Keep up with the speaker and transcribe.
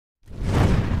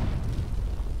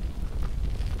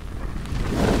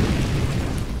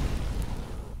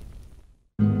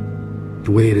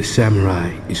The way of the samurai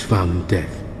is found in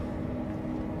death.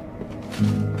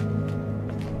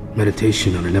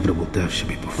 Meditation on inevitable death should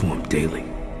be performed daily.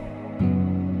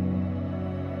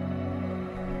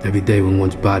 Every day when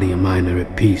one's body and mind are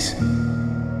at peace,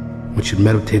 one should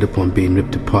meditate upon being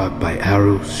ripped apart by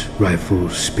arrows,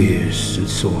 rifles, spears, and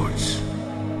swords,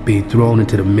 being thrown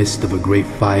into the midst of a great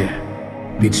fire,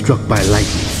 being struck by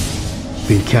lightning,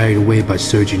 being carried away by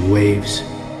surging waves,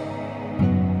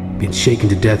 being shaken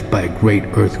to death by a great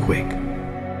earthquake,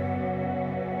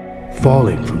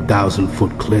 falling from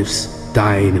 1,000-foot cliffs,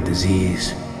 dying of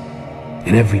disease,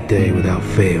 and every day without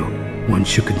fail, one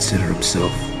should consider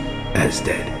himself as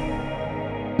dead.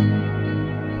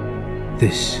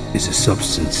 This is the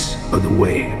substance of the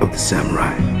way of the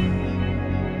samurai.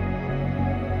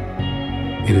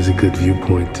 It is a good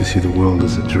viewpoint to see the world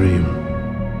as a dream.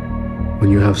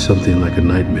 When you have something like a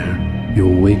nightmare, you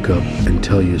will wake up and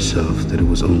tell yourself that it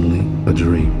was only a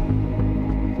dream.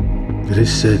 It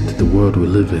is said that the world we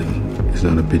live in is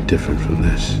not a bit different from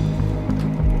this.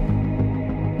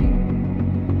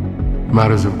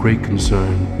 Matters of great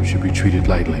concern should be treated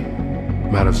lightly.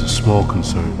 Matters of small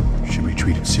concern should be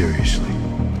treated seriously.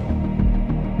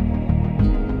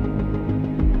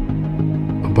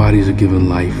 Our bodies are given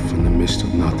life in the midst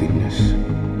of nothingness.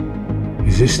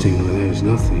 Existing where there is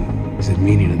nothing is the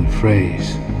meaning of the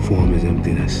phrase, form is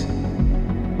emptiness.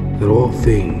 That all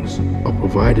things are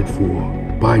provided for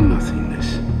by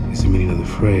nothingness is the meaning of the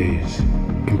phrase,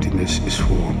 emptiness is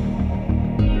form.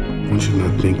 One should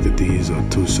not think that these are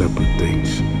two separate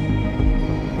things.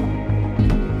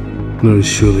 There is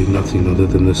surely nothing other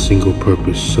than the single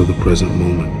purpose of the present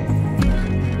moment.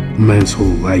 A man's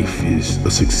whole life is a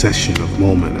succession of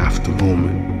moment after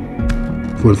moment.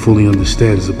 If one fully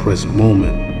understands the present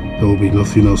moment, there will be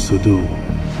nothing else to do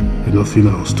and nothing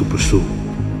else to pursue.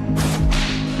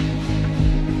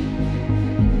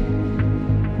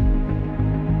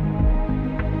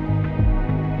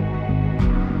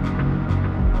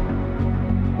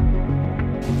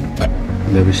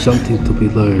 There is something to be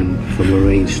learned from a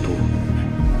rainstorm.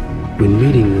 When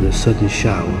meeting with a sudden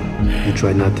shower, you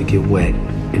try not to get wet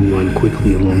and run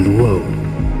quickly along the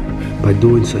road. By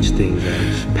doing such things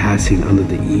as passing under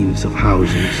the eaves of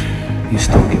houses, you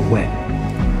still get wet.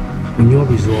 When you're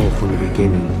resolved from the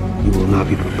beginning, you will not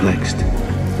be perplexed,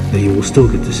 that you will still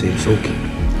get the same soaking.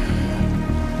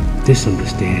 This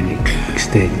understanding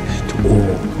extends to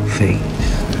all things.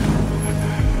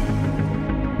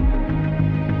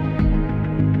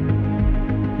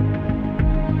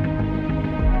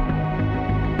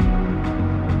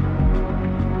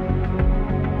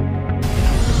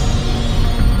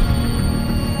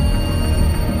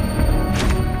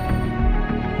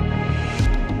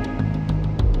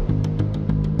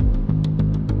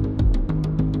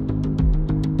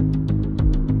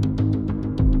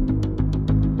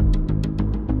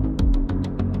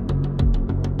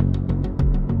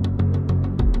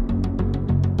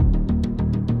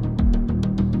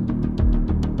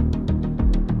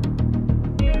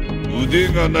腕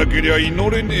がなけりゃ祈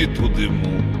れねえとでも。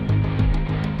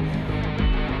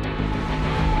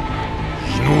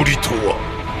祈りとは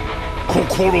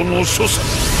心の所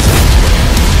作。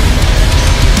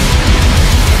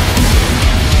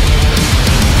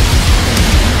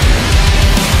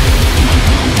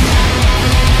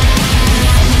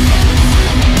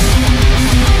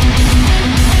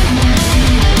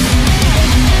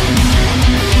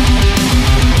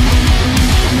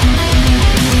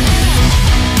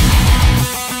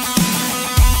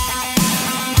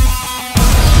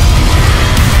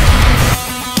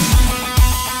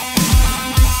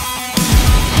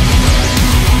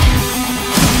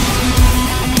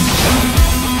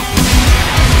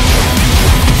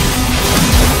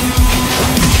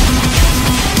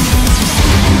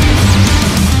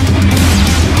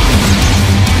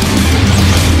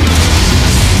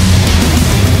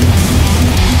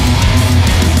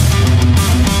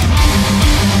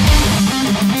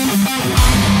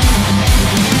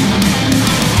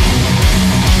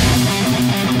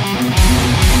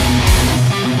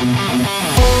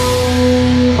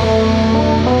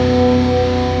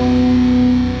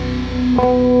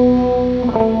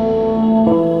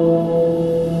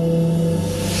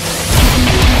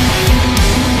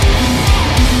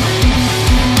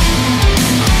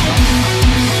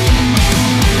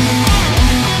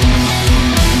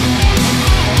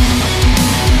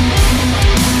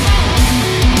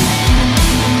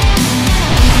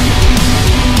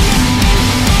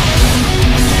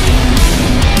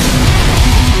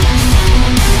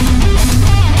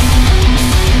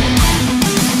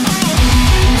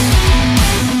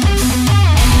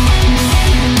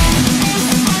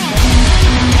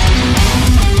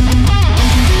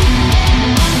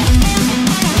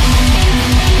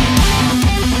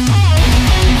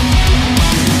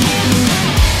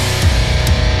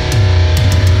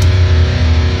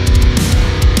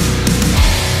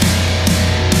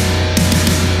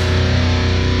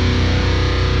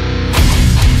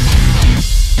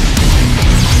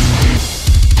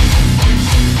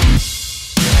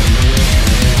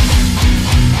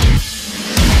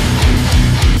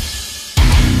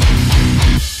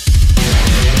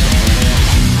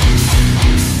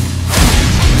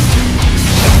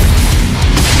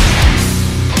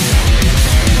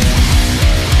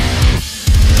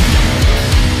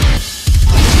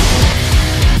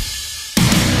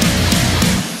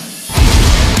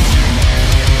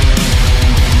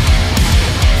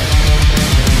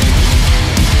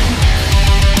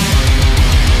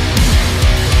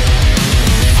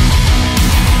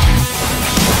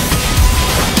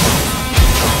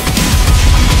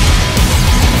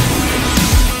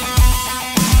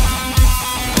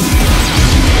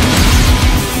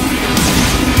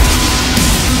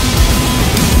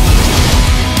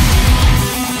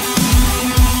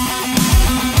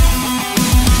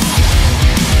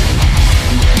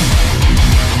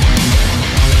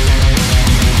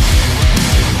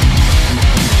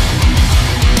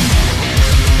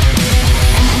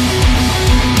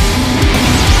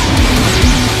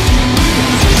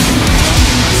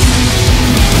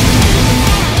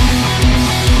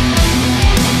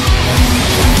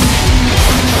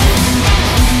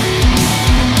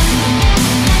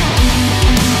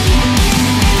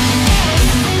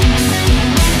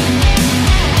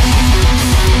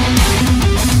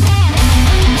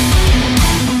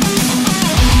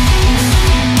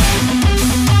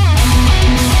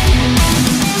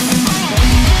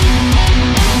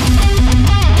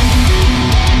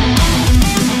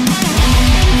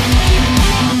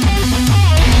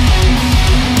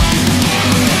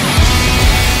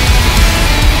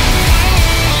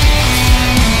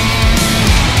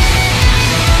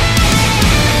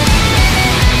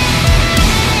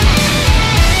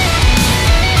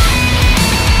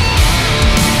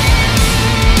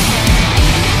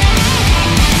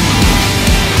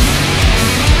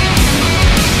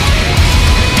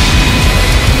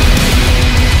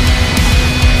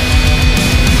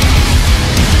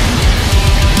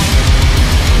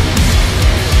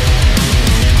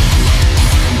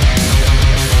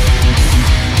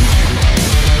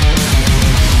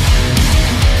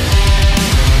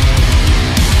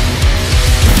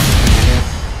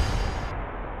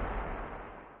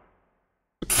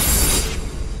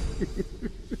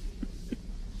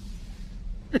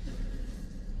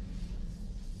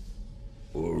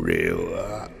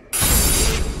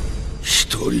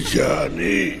じゃね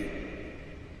え。